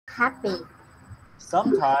happy.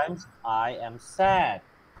 Sometimes I am sad.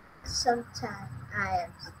 Sometimes I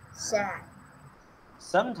am sad.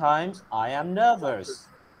 Sometimes I am nervous.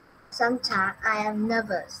 Sometimes I am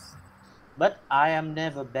nervous. But I am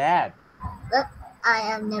never bad. But I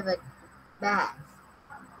am never bad.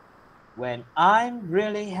 When I'm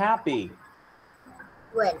really happy.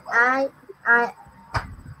 When I'm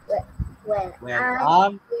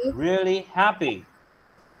really happy.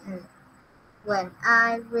 When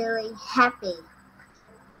I'm really happy.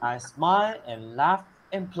 I smile and laugh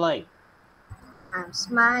and play. I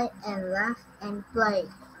smile and laugh and play.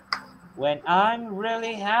 When I'm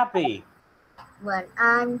really happy. When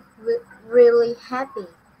I'm really happy.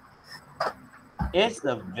 It's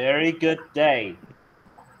a very good day.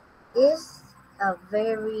 It's a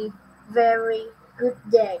very, very good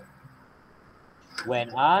day.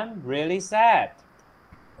 When I'm really sad.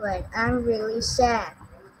 When I'm really sad.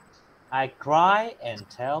 I cry and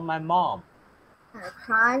tell my mom. I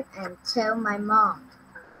cry and tell my mom.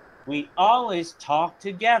 We always talk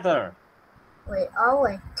together. We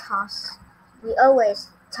always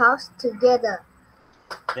talk together.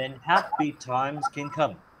 Then happy times can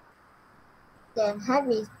come. Then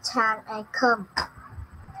happy time can come.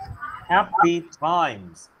 Happy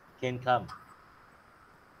times can come.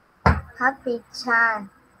 Happy time.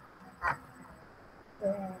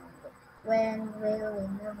 When really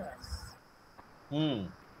nervous.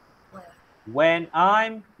 When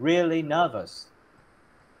I'm really nervous.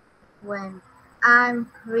 When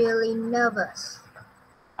I'm really nervous.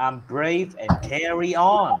 I'm brave and carry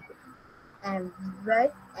on. I'm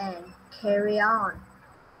brave and carry on.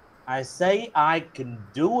 I say I can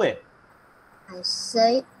do it. I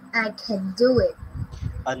say I can do it.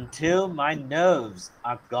 Until my nerves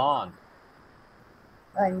are gone.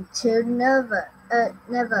 Until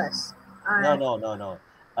nervous are... No.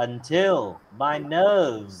 Until my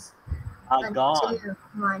nerves are gone. Until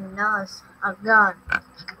my nerves are gone.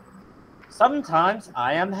 Sometimes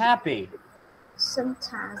I am happy.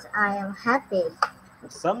 Sometimes I am happy.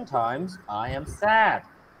 Sometimes I am sad.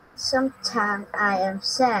 Sometimes I am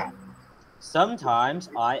sad. Sometimes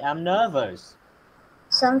I am nervous.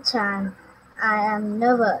 Sometimes I am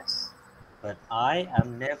nervous. But I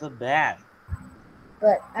am never bad.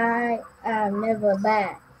 But I am never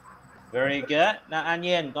bad. Very good. Nào An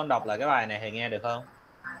Nhiên, con đọc lại cái bài này thầy nghe được không?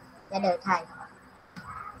 Dạ được thầy.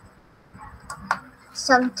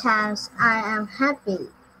 Sometimes I am happy.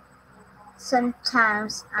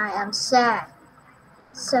 Sometimes I am sad.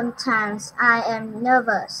 Sometimes I am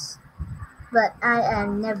nervous. But I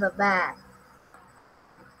am never bad.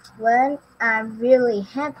 When I'm really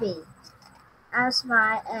happy, I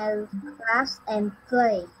smile and laugh and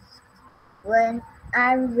play. When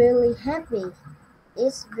I'm really happy,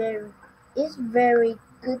 it's very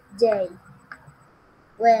good day.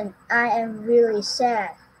 When I am really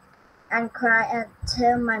sad, I cry and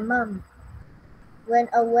tell my mom. When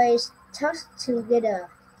always talk together,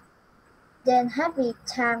 then happy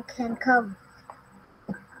time can come.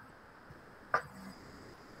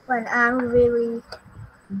 When I'm really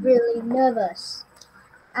nervous,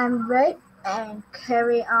 I'm brave and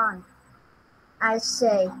carry on. I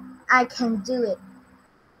say I can do it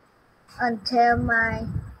until my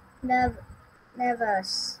nerves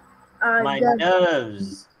are My gone.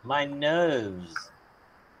 nerves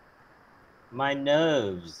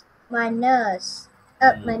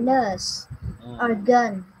are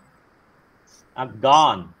gone. I'm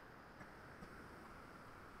gone.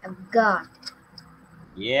 I'm gone.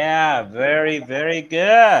 Yeah, very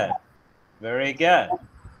good. Very good.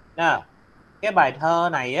 Nào, cái bài thơ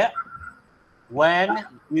này á, when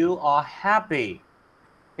you are happy,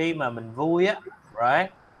 khi mà mình vui á,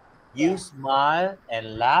 right? You smile and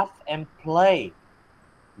laugh and play.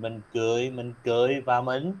 Mình cười và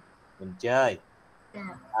mình chơi.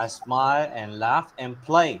 I smile and laugh and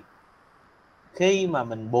play. Khi mà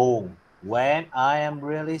mình buồn, when I am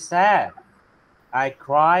really sad, I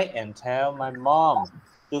cry and tell my mom.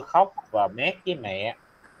 Tôi khóc và mét với mẹ.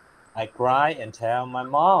 I cry and tell my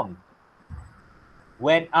mom.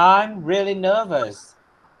 When I'm really nervous,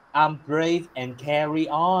 I'm brave and carry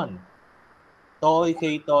on.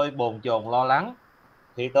 Khi tôi bồn chồn lo lắng,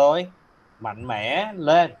 thì tôi mạnh mẽ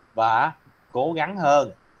lên và cố gắng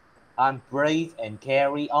hơn. I'm brave and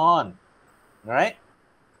carry on. Right?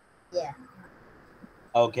 Yeah.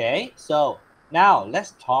 Okay, so now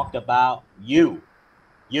let's talk about you.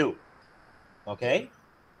 You. Okay?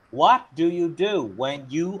 What do you do when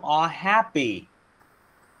you are happy?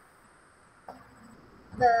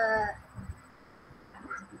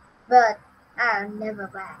 But I'm never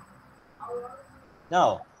bad.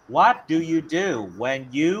 No. What do you do when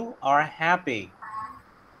you are happy?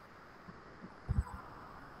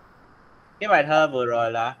 cái bài thơ vừa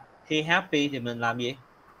rồi là khi happy thì mình làm gì?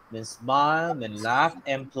 Mình smile, mình laugh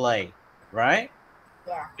and play, right?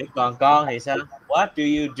 Yeah. Thế còn con thì sao? What do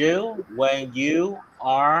you do when you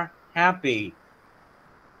are happy?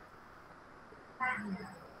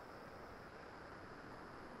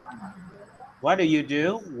 What do you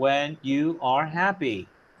do when you are happy?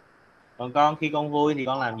 Còn con khi con vui thì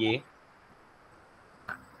con làm gì?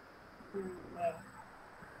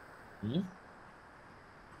 Ừ?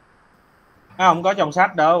 Không có trong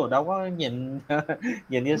sách đâu, đâu có nhìn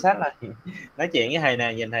nhìn vô sách là nói chuyện với thầy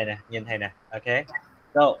nè, nhìn thầy nè, nhìn thầy nè, ok.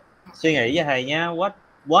 So, suy nghĩ với thầy nha.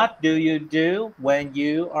 What do you do when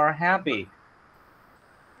you are happy?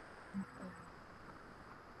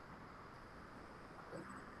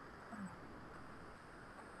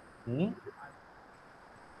 Hmm?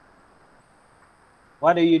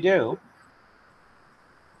 What do you do?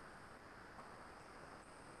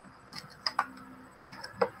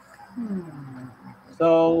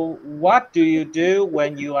 So, what do you do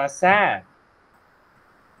when you are sad?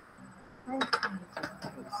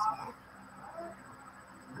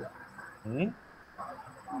 Hmm?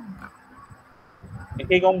 Thì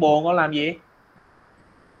khi con buồn con làm gì?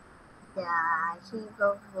 Dạ, khi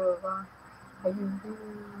con vừa con phải đi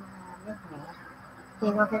biết mẹ. Khi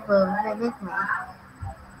con phải vừa phải biết mẹ.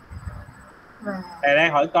 Và Thầy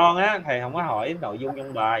đang hỏi con á, thầy không có hỏi nội dung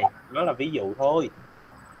trong bài, đó là ví dụ thôi.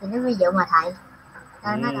 thì nói ví dụ mà thầy.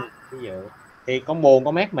 Nói là Ví dụ thì con buồn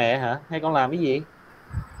con mát mẹ hả, hay con làm cái gì?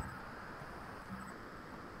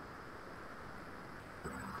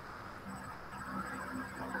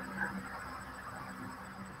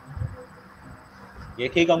 Vậy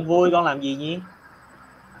khi con vui con làm gì nhỉ?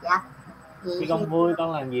 dạ. Khi con vui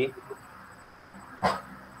con làm gì?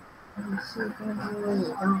 Khi con vui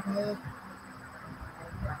gì con phải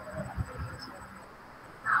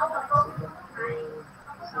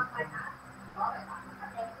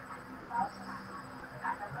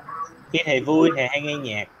Khi thầy vui thầy hay nghe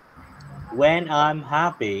nhạc. When I'm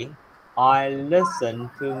happy, I listen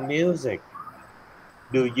to music.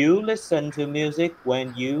 Do you listen to music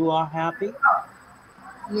when you are happy?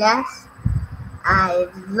 Yes, I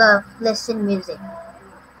love listen music.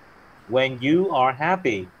 When you are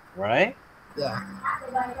happy, right? Yeah.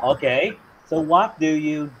 Okay. So what do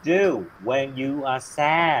you do when you are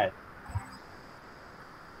sad?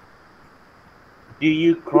 Do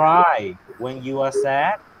you cry when you are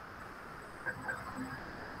sad?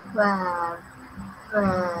 Và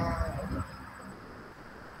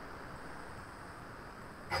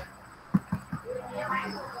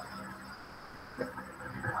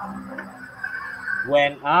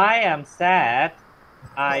When I am sad,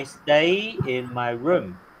 I stay in my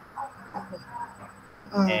room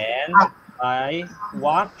and I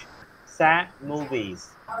watch sad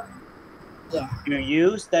movies. yeah. Do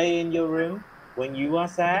you stay in your room when you are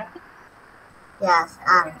sad? Yes,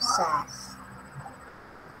 I'm sad.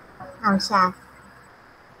 I'm sad.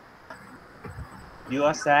 You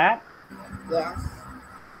are sad? Yes.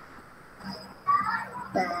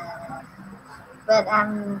 But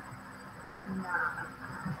I'm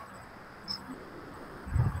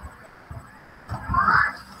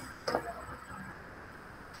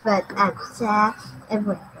sad.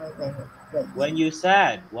 Wait. When you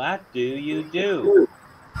sad, what do you do?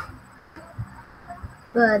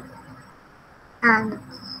 But I'm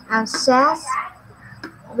sad.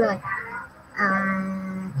 But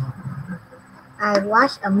I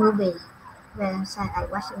watch a movie. When I'm sad, I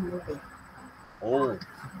watch a movie. Oh.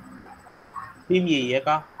 Phim gì vậy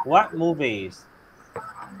con? What movies?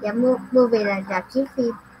 Dạ, movie là rạp chiếu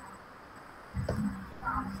phim.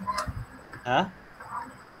 Hả?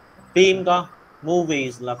 Phim con.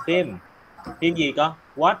 Movies là phim. Phim gì con?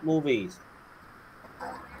 What movies?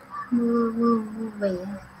 Movie.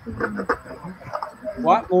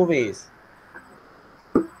 What movies?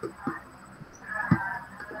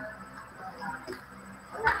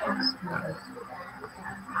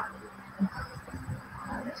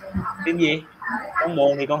 Phim gì? Con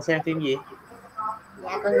buồn thì con xem phim gì?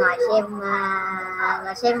 Dạ, con ngồi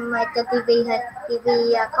xem trên TV thôi. TV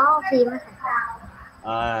có phim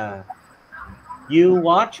á. You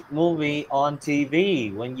watch movie on TV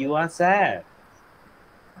when you are sad.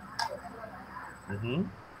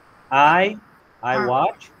 I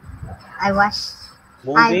watch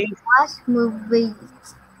movies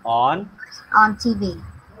on TV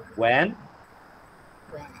when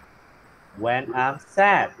I'm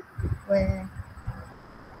sad.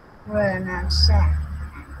 When I'm sad.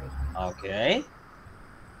 Okay.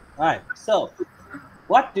 Right. So,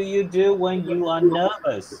 what do you do when you are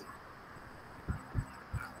nervous?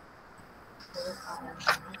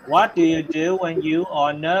 What do you do when you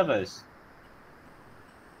are nervous?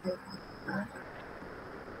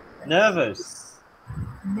 Nervous.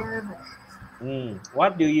 Nervous.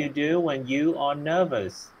 What do you do when you are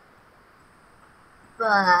nervous?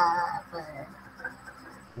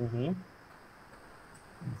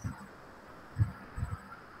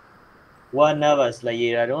 Quên nervous là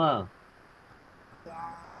gì rồi đúng không?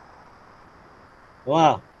 Đúng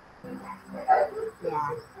không? Dạ.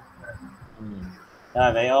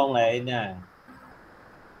 Rồi vậy ôn lại nè.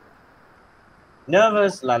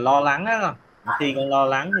 Nervous là lo lắng á. Khi con lo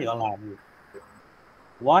lắng thì con làm gì?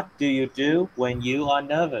 What do you do when you are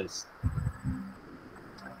nervous?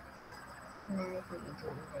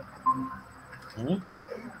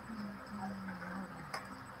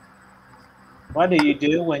 What do you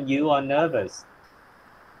do when you are nervous?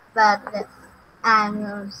 But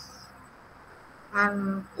I'm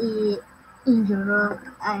in the room.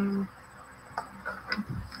 I'm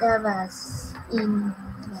nervous in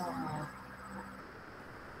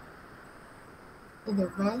the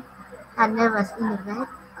bed. I'm nervous in the bed.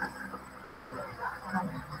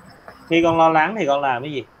 Khi con lo lắng thì con làm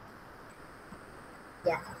cái gì?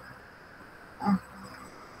 Dạ.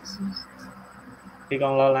 Khi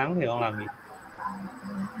con lo lắng thì con làm gì?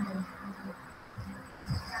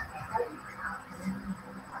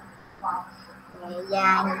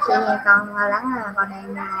 Dạ, nhiều khi con lo lắng là con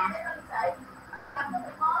đang lo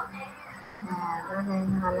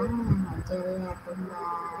lắng ngồi chơi cùng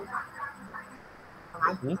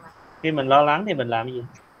Khi mình lo lắng thì mình làm cái gì?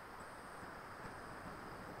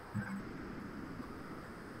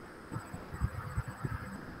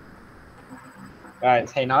 Rồi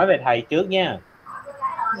thầy nói về thầy trước nha.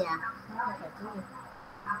 Dạ.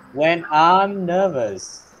 When I'm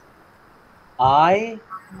nervous, I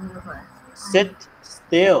sit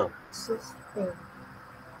still.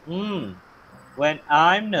 When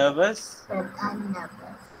I'm nervous,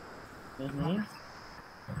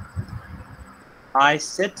 I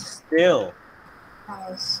sit still.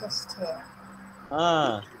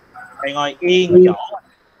 Thầy ngồi yên chỗ.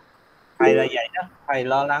 Thầy là vậy đó. Thầy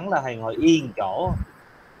lo lắng là thầy ngồi yên chỗ.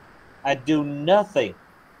 I do nothing.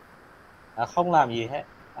 Không làm gì hết.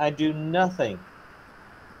 I do nothing.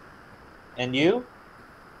 And you?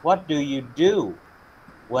 What do you do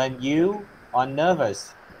when you are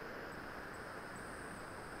nervous?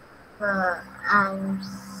 I'm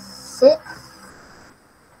sick.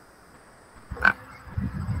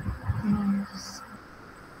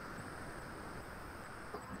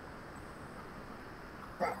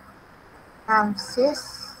 I'm sick.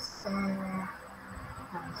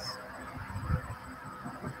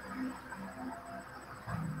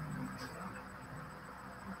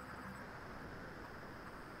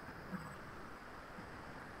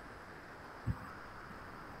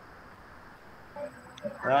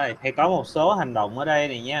 Rồi, thầy có một số hành động ở đây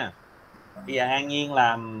này nha. Bây giờ An Nhiên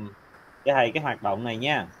làm cho thầy cái hoạt động này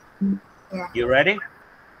nha. Yeah. You ready?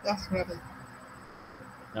 Yes, ready.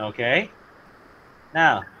 Ok.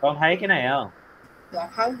 Nào, con thấy cái này không? Dạ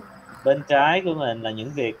thấy. Bên trái của mình là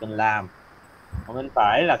những việc mình làm, còn bên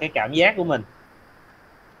phải là cái cảm giác của mình.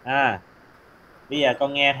 Bây giờ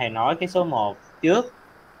con nghe thầy nói cái số 1 trước,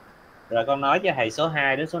 rồi con nói cho thầy số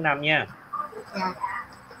 2 đến số 5 nha. Yeah.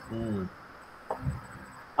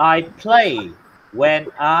 I play when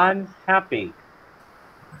I'm happy.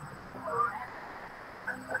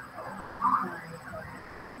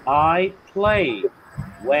 I play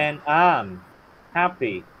when I'm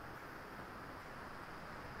happy.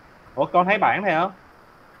 Ủa con thấy bảng thầy không?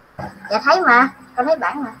 Dạ thấy mà, con thấy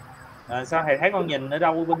bảng mà. Sao thầy thấy con nhìn ở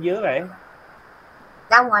đâu bên dưới vậy?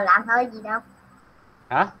 Đâu ngồi làm thôi, gì đâu.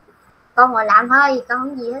 Hả? Con ngồi làm thôi, con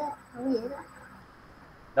không gì hết, không gì hết.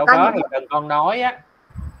 Đâu con có, thì cần con nói á.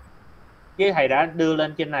 Chứ thầy đã đưa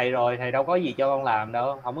lên trên này rồi, thầy đâu có gì cho con làm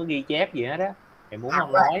đâu, không có ghi chép gì hết á. Thầy muốn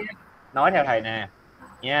con nói theo thầy nè.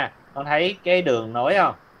 Nha, con thấy cái đường nối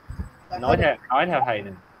không? Nói theo thầy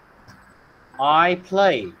nè. I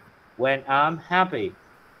play when I'm happy.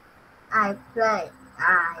 I play.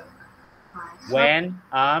 When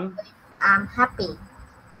I'm happy.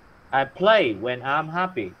 I play when I'm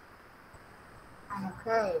happy. I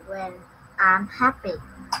play when I'm happy.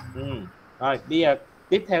 Rồi bây giờ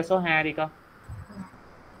tiếp theo số 2 đi con.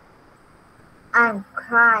 I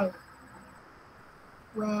cry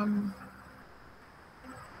when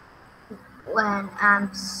I'm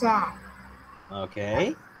sad.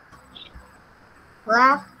 Okay.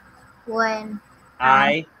 Laugh when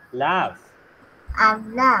I laugh. I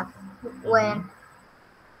laugh when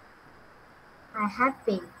I'm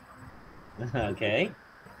happy. Okay.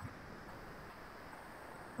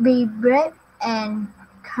 Be brave and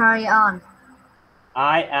carry on.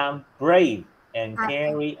 I am brave and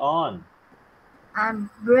carry on. I'm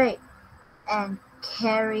brave and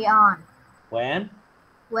carry on. When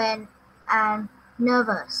When I'm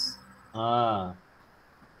nervous,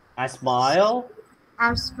 I smile.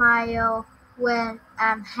 I smile. When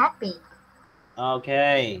I'm happy. Ok.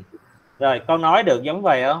 Rồi con nói được giống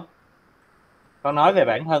vậy không? Con nói về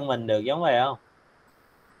bản thân mình được giống vậy không?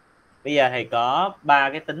 Bây giờ thầy có ba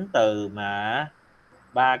cái tính từ mà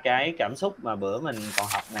ba cái cảm xúc mà bữa mình còn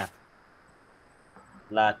học nè,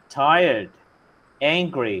 là tired,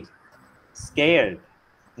 angry, scared.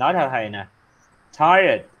 Nói theo thầy nè.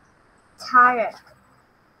 Tired, Tired,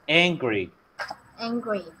 angry,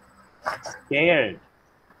 angry, scared.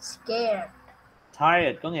 scared.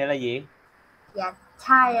 Tired có nghĩa là gì? Dạ,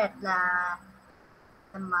 tired là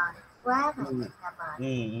mệt quá rồi, là mệt.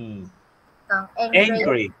 Còn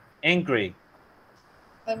Angry, angry.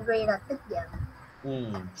 Angry là tức giận.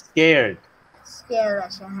 Scared. Scared là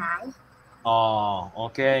sợ hãi.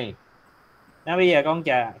 Ok. Now bây giờ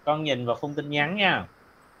con nhìn vào khung tin nhắn nha.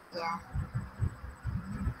 Dạ.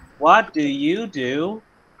 What do you do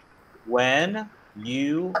when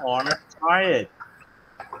you are tired?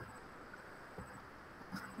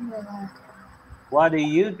 What do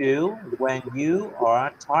you do when you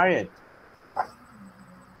are tired?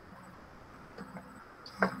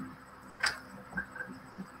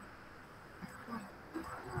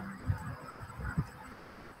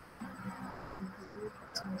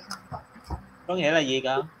 Có nghĩa là gì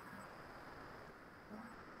con?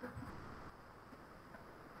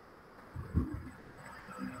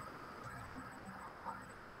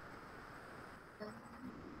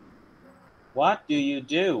 What do you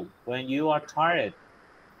do when you are tired?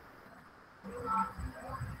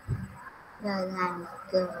 When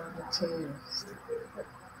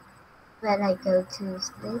I go to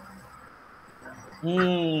sleep.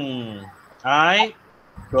 I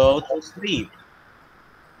go to sleep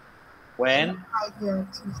when I go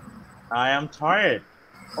to sleep. I am tired.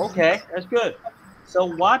 Okay, that's good. So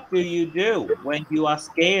what do you do when you are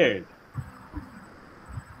scared?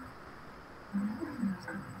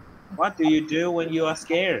 What do you do when you are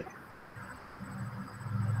scared?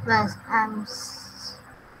 But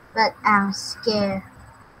I'm scared.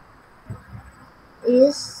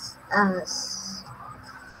 Is a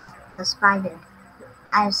spider.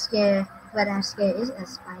 I'm scared, but I'm scared is a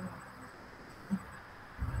spider.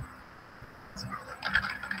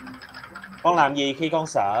 Con làm gì khi con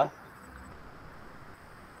sợ?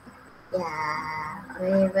 Dạ,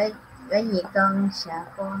 bởi vì con sợ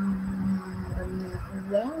con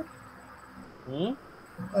gián.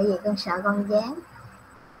 Bởi vì con sợ con gián.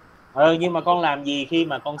 Nhưng mà con làm gì khi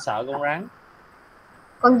mà con sợ con rắn?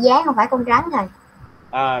 Con gián không phải con rắn rồi.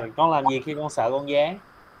 Con làm gì khi con sợ con gián?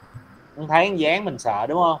 Con thấy con gián mình sợ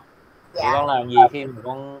đúng không? Dạ. Thì con làm gì khi mà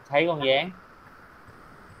con thấy con gián?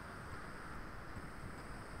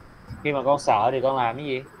 Khi mà con sợ thì con làm cái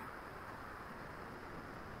gì?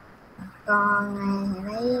 Con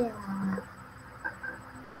lấy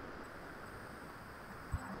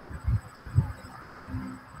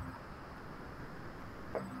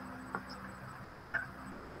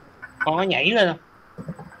Con có nhảy lên không?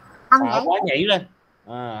 không Sợ nhảy. quá nhảy lên.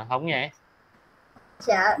 Không nhảy.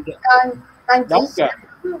 Sợ con chỉ sợ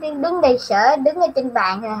đứng đây, sợ đứng ở trên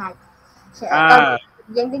bàn thôi hả? Sợ con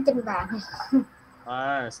vẫn đứng trên bàn thôi.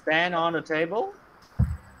 Stand on the table.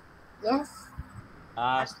 Yes.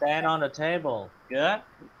 Stand on the table. Good.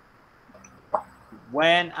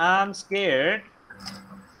 When I'm scared.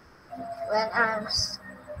 When I'm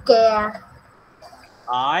scared.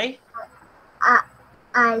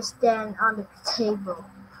 I stand on the table.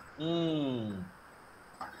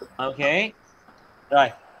 Okay.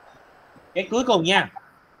 Rồi. Cái cuối cùng nha.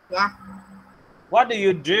 Yeah. What do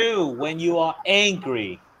you do when you are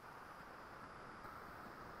angry?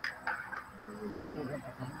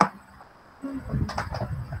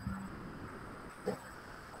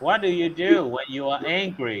 What do you do when you are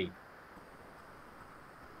angry?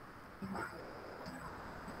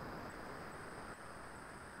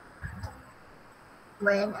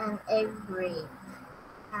 When I'm angry.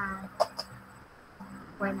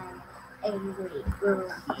 When I'm angry.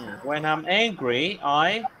 When I'm angry,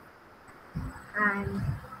 I'm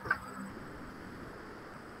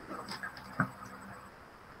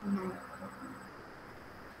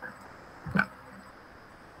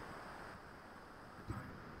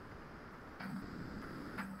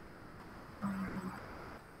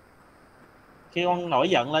khi con nổi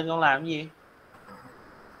giận lên con làm cái gì?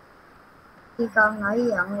 Khi con nổi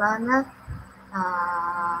giận lên á,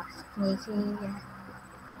 nhiều khi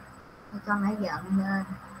con nổi giận lên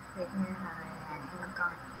thì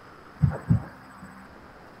con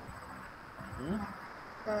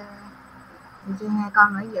Nhiều khi hai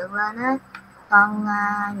con nổi giận lên á, con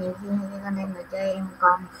nhiều khi con đang ngồi chơi em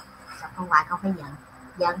con sao con hoài con phải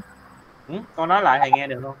giận. Con nói lại thầy nghe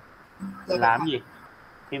được không? Dạ Mình được làm thầy. cái gì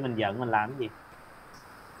khi mình giận, mình làm cái gì?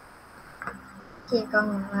 Khi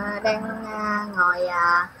con đang ngồi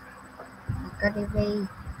coi tivi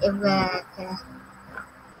em về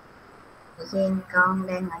khi con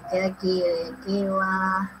đang ngồi chơi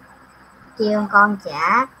kêu con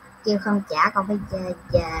trả, kêu không trả con phải chờ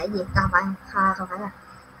cái gì con phải không phải là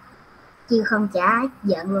kêu không trả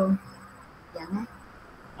giận luôn, giận á.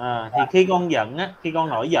 Thì khi con giận á, khi con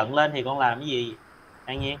nổi giận lên thì con làm cái gì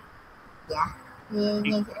An Nhiên? Dạ như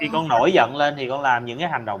Khi con nổi giận lên thì con làm những cái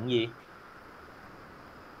hành động gì?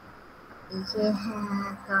 thì khi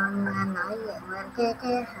con nổi giận lên cái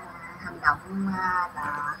hành động là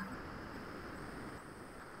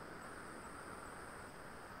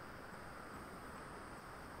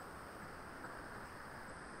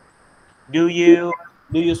Do you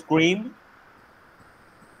scream?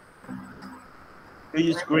 Do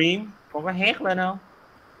you scream? Con có hét lên không?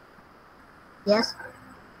 yes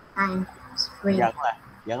I'm scream.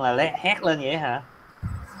 Giận là hét lên vậy hả?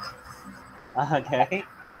 Okay.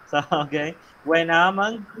 So okay. When I'm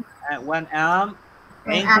When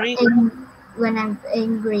angry, when I'm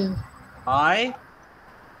angry I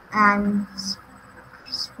I'm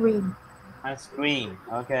scream. scream.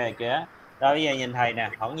 Okay kìa. Rồi bây giờ nhìn thầy nè,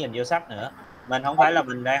 không nhìn vô sách nữa. Mình không phải là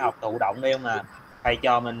mình đang học thụ động đâu mà. Thầy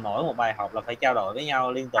cho mình mỗi một bài học là phải trao đổi với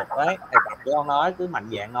nhau liên tục đấy. Thầy tập cho con nói, cứ mạnh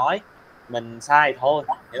dạn nói. Mình sai thôi,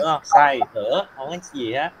 hiểu không? Sai sửa, không có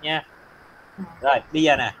gì hết nha. Rồi bây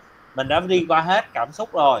giờ nè, mình đã đi qua hết cảm xúc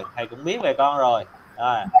rồi, thầy cũng biết về con rồi.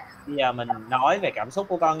 Bây giờ mình nói về cảm xúc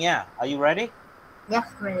của con nha. Are you ready? Yes,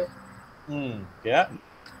 ready. Good.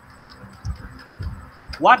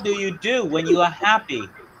 What do you do when you are happy?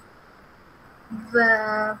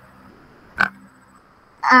 The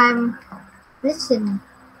I'm listen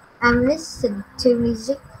to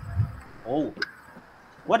music. Oh.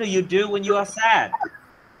 What do you do when you are sad?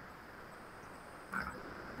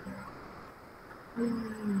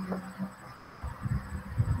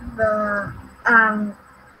 The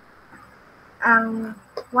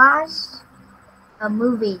watch a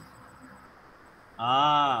movie.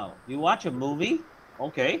 You watch a movie?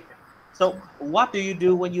 Okay. So what do you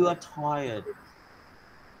do when you are tired?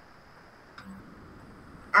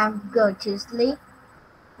 I'm go to sleep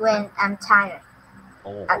when I'm tired.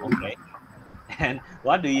 Oh, okay. And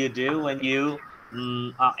what do you do when you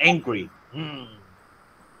are angry?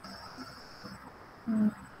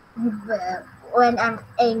 When I'm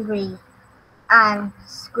angry, I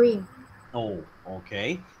scream. Oh,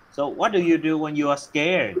 okay. So what do you do when you are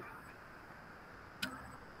scared?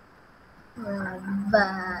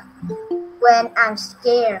 But when I'm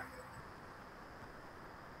scared,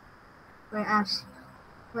 when I'm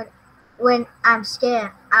when I'm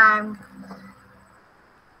scared,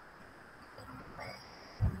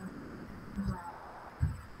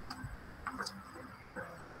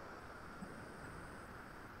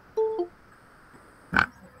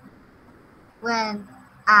 when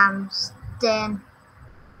I'm stand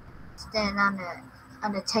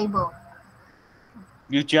on the table.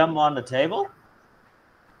 You jump on the table?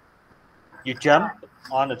 You jump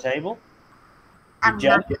on the table? You I'm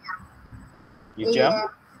jump? not. You jump? Yeah.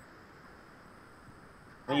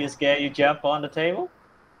 When you're scared, you jump on the table?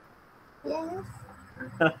 Yes.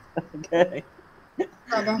 Okay.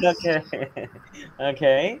 But Okay.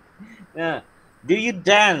 Okay. Yeah. Do you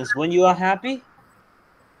dance when you are happy?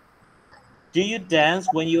 Do you dance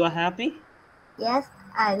when you are happy? yes,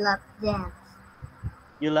 I love dance.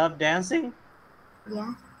 You love dancing?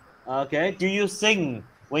 Yeah. Okay. Do you sing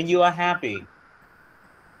when you are happy?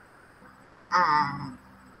 I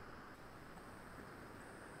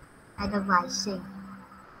don't like sing.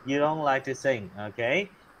 You don't like to sing, okay?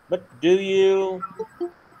 But do you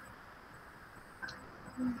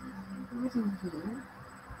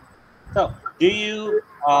so do you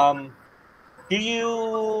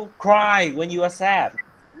cry when you are sad?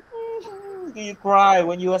 Do you cry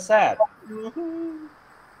when you are sad?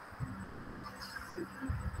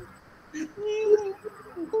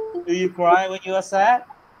 Do you cry when you are sad?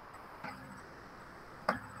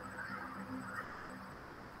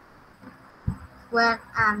 When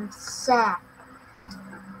I'm sad,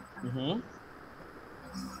 Mm-hmm.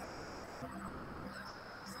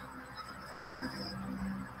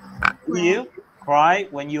 Do you cry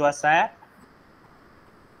when you are sad?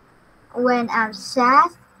 when I'm sad,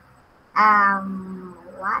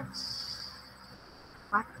 watch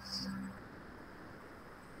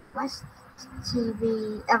watch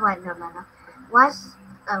TV. Wait, no. Watch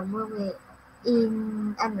a movie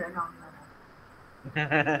in no.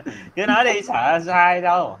 Cứ nói đi, sợ sai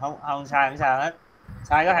đâu, không sai không sao hết.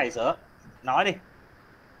 Sai có thầy sửa. Nói đi.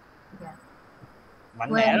 Yeah.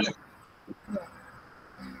 Mạnh mẽ lắm.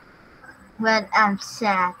 When I'm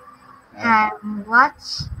sad, I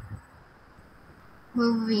watch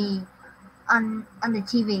movie on the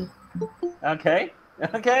TV. Okay,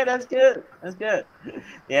 that's good, that's good.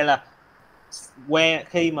 Vậy là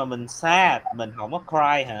khi mà mình sad mình không có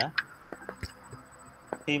cry hả?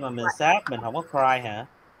 Khi mà mình sad mình không có cry hả?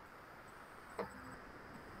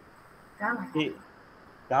 Đó mà.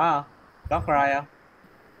 Có không? Có cry không?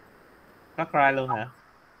 Có cry luôn hả?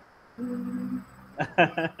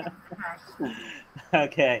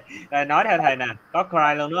 Ok, rồi nói theo thầy nè, có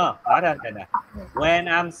cry luôn đúng không? Nói theo thầy nè. When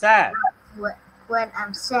I'm sad, When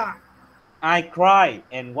I'm sad, I cry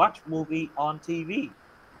and watch movie on TV.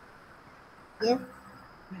 yes,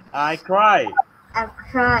 I cry I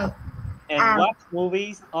cry and watch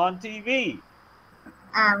movies on TV.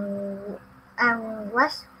 I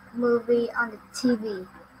watch movie on the TV.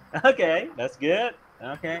 Ok, that's good.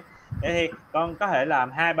 Ok, thế thì con có thể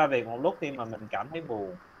làm 2-3 việc một lúc khi mà mình cảm thấy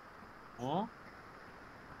buồn.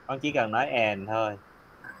 Con chỉ cần nói and thôi.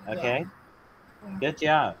 Ok, Yeah. good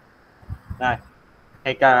job. Rồi,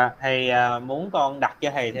 thầy muốn con đặt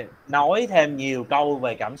cho thầy nói thêm nhiều câu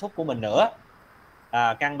về cảm xúc của mình nữa.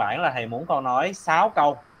 Căn bản là thầy muốn con nói 6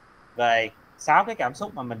 câu về 6 cái cảm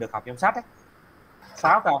xúc mà mình được học trong sách ấy.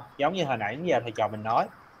 6 câu giống như hồi nãy đến giờ thầy trò mình nói,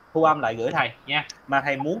 thu âm lại gửi thầy nha. Mà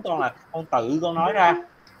thầy muốn con là con tự con nói ra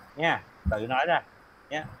nha, tự nói ra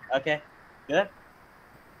nha. Ok, good.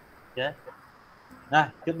 Rồi,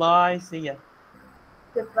 goodbye, see you.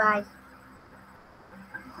 Goodbye.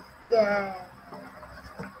 Yeah.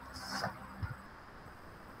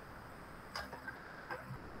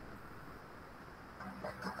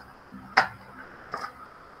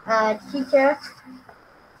 Teacher,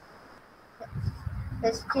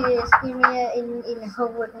 let's give me in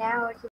homework now.